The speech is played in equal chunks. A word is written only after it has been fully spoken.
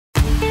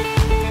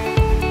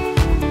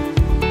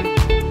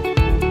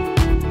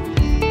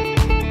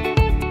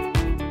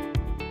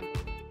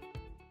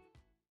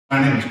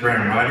My name is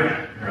Graham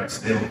Ryder. We're at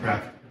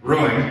Stablecraft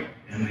Brewing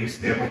in the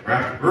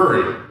Stablecraft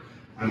Brewery.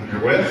 I'm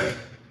here with...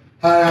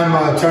 Hi,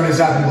 I'm Tony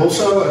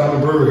Zappingolso, and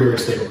I'm a brewer here at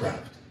Stablecraft.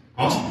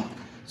 Awesome.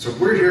 So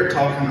we're here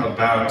talking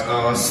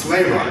about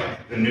Sleigh Ride,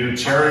 the new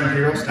Cherry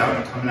Imperial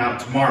Stout coming out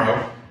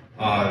tomorrow,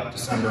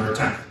 December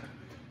 10th.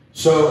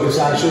 So it's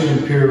actually an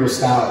Imperial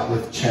Stout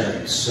with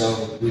cherries.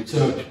 So we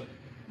took...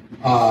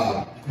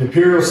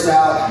 Imperial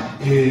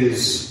Stout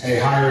is a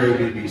higher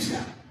ABV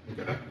stout.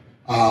 Okay.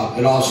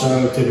 It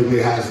also typically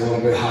has a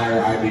little bit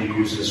higher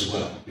IBUs as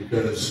well,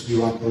 because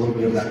you want a little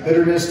bit of that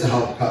bitterness to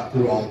help cut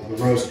through all of the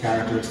roast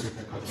characteristics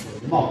that comes from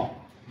the malt.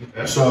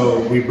 Okay.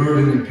 So we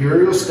brewed an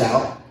Imperial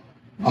Stout,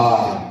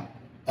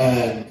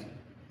 and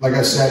like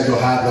I said, you'll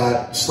have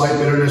that slight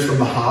bitterness from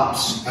the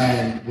hops,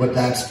 and what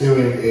that's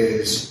doing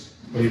is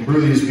when you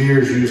brew these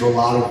beers, you use a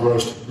lot of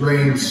roasted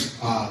grains.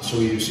 So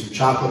we use some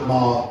chocolate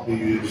malt, we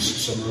use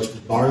some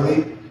roasted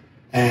barley,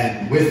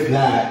 and with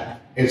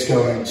that, it's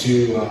going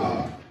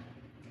to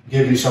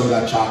give you some of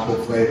that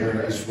chocolate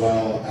flavor as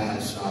well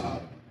as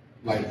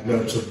like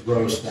notes of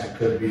roast that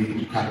could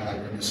be kind of like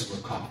reminiscent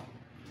of coffee.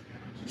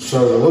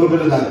 So a little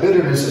bit of that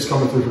bitterness that's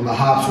coming through from the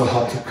hops will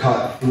help to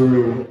cut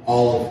through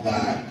all of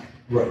that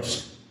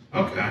roast.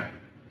 Okay.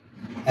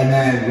 And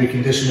then we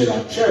condition it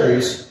on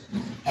cherries,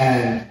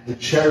 and the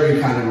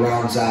cherry kind of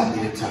rounds out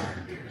the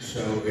entire beer.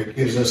 So it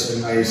gives us a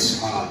nice,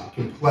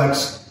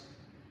 complex,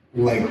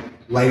 like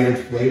layered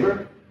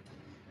flavor.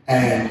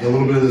 And a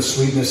little bit of the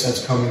sweetness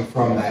that's coming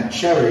from that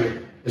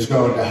cherry is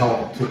going to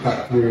help to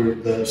cut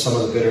through some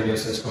of the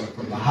bitterness that's coming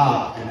from the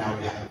hop, and now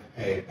we have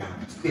a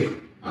balanced beer.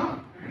 Oh,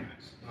 very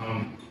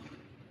nice.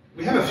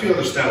 We have a few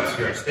other stouts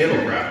here at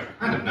Stablecraft. We're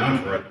kind of known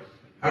for it.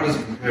 How does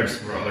it compare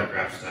to our other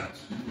craft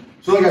stouts?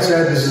 So like I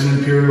said, this is an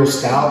Imperial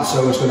Stout,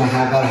 so it's going to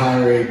have that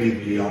higher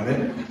ABV on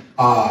it.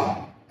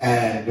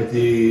 And with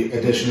the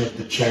addition of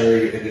the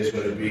cherry, it is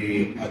going to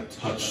be a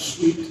touch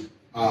sweet.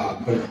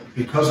 But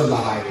because of the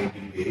high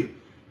ABV,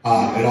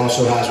 it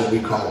also has what we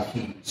call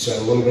heat. So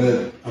a little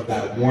bit of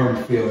that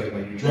warm feeling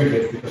when you drink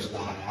it because of the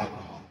high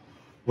alcohol.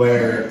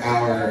 Where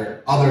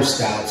our other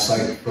stouts,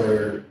 like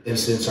for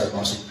instance our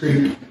Muscle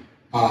Creek,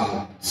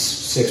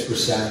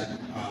 6%,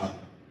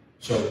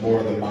 so more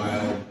of the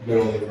mild,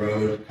 middle of the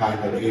road kind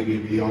of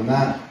ABV on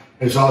that.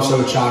 There's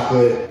also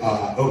chocolate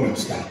oatmeal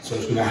stout, so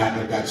it's going to have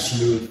like that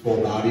smooth,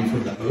 full body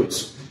from the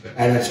oats.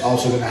 And it's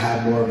also going to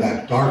have more of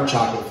that dark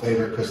chocolate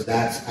flavor because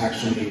that's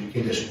actually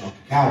conditioned on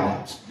cacao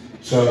nuts.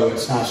 So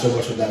it's not so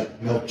much of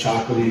that milk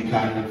chocolatey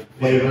kind of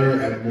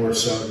flavor, and more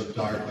so the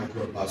dark, like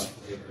robust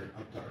flavor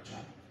of dark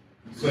chocolate.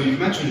 So you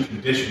mentioned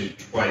conditioned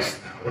twice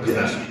now. What does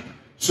that mean?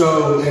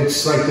 So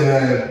it's like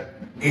the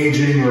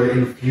aging or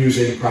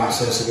infusing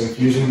process of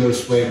infusing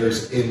those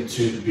flavors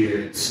into the beer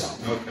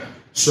itself. Okay.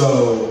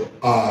 So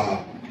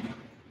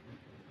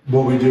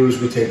what we do is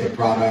we take the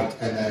product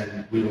and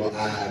then we will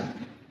add,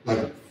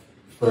 like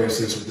for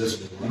instance with this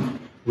new one,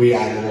 we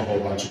added a whole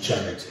bunch of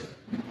cherry to it.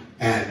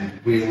 And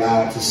we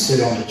allow it to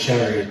sit on the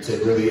cherry to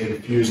really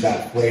infuse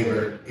that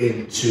flavor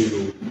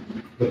into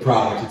the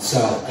product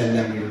itself, and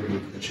then we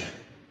remove the cherry.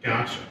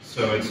 Gotcha.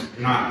 So it's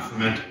not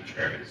fermenting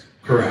cherries.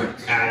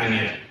 Correct. Adding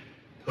it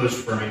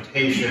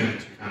post-fermentation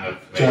to kind of...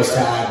 Just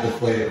to add the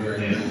flavor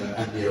and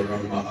the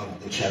aroma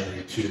of the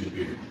cherry to the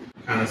beer.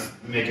 Kind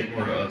of make it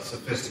more of a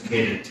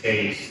sophisticated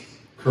taste.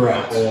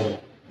 Correct. A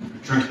whole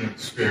drinking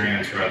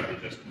experience rather than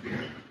just a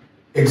beer.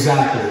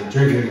 Exactly,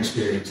 drinking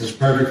experience is a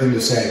perfect thing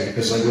to say,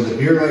 because like with a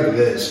beer like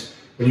this,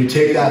 when you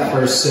take that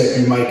first sip,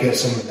 you might get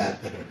some of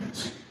that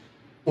bitterness.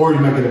 Or you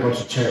might get a bunch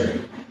of cherry,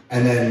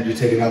 and then you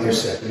take another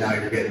sip, and now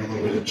you're getting a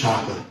little bit of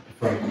chocolate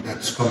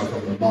that's coming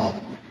from the malt.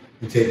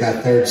 You take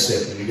that third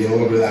sip, and you get a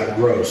little bit of that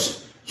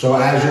roast. So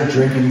as you're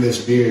drinking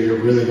this beer, you're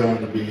really going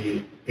to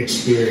be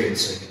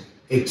experiencing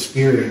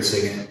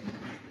it,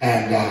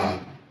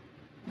 and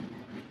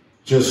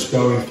just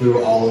going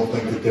through all of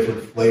like the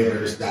different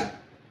flavors that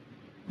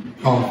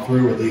come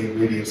through with the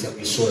ingredients that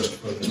we sourced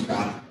for this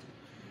product.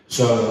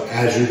 So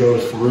as you go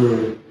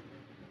through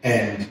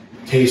and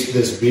taste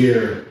this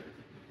beer,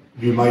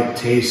 you might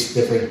taste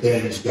different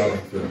things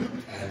going through it.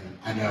 And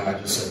I know I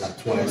just said that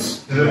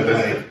twice. But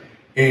like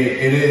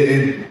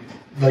it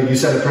like you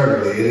said it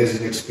perfectly, it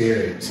is an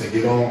experience. Like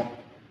you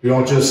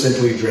don't just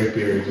simply drink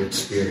beer, you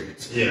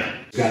experience it. Yeah.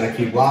 You gotta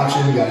keep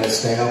watching, you gotta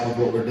stay up with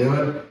what we're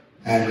doing,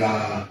 and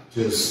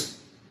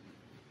just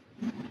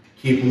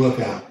keep a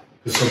lookout.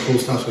 Because some cool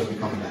stuff's going to be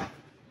coming out.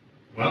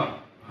 Well,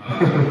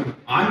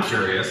 I'm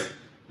curious.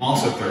 I'm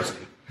also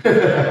thirsty.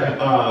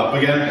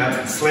 Again, that's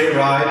the Sleigh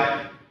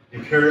Ride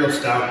Imperial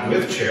Stout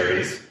with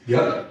cherries.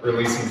 Yep.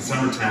 Releasing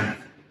December 10th,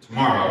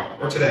 tomorrow,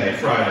 or today,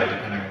 Friday,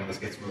 depending on when this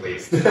gets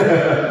released.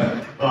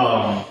 At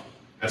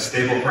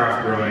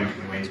Stablecraft Brewing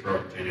in Waynesboro,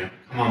 Virginia.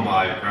 Come on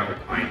by, grab a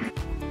pint.